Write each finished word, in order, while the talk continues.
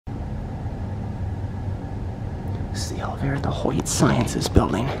This is the elevator at the Hoyt Science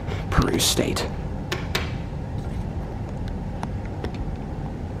building, Peru State.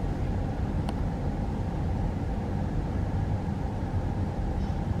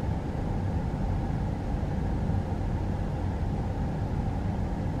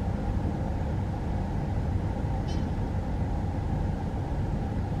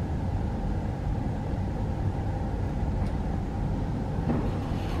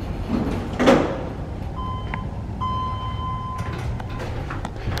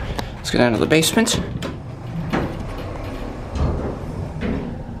 Let's go down to the basement.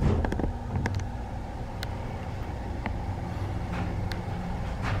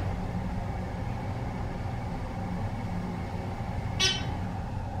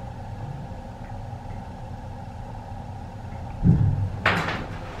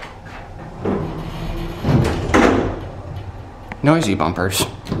 Noisy bumpers.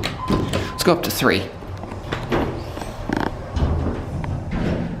 Let's go up to 3.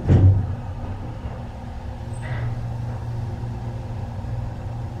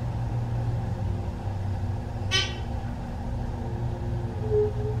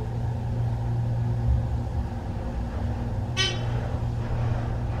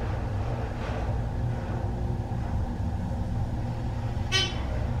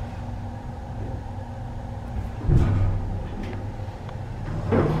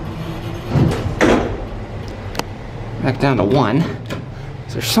 Back down to 1.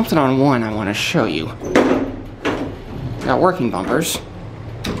 There's something on 1 I want to show you. Got working bumpers.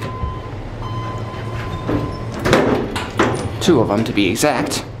 2 of them to be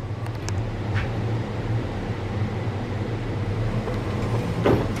exact.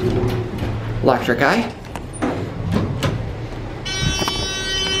 Electric eye.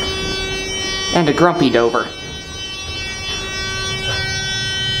 And a grumpy Dover.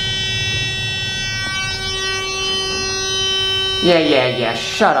 Yeah,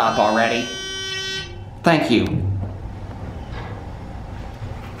 shut up already. Thank you.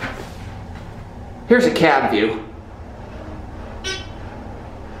 Here's a cab view.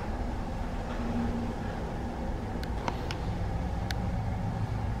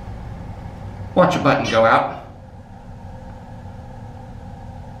 Watch a button go out.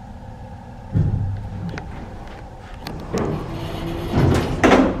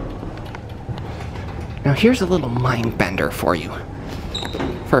 Now here's a little mind bender for you.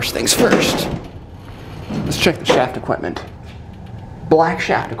 First things first, let's check the shaft equipment. Black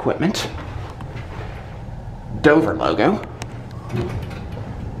shaft equipment, Dover logo,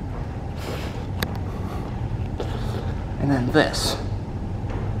 and then this.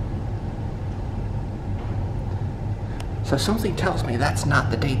 So something tells me that's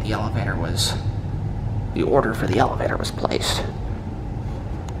not the date the order for the elevator was placed.